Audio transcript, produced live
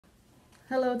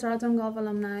Hello, Tarleton Golf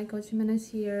alumni. Coach Jimenez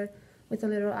here with a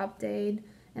little update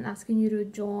and asking you to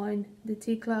join the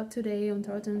Tea Club today on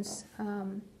Tarleton's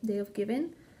Day of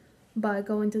Giving by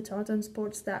going to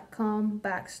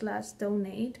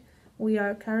tarletonsports.com/donate. We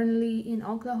are currently in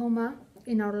Oklahoma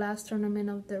in our last tournament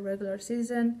of the regular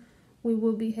season. We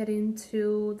will be heading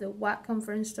to the WAC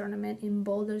Conference tournament in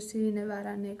Boulder City,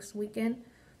 Nevada next weekend.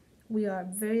 We are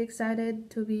very excited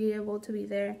to be able to be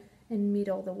there and meet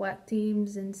all the WAC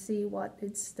teams and see what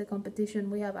it's the competition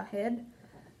we have ahead.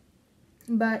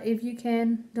 But if you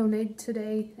can, donate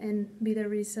today and be the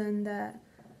reason that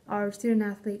our student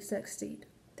athletes succeed.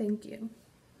 Thank you.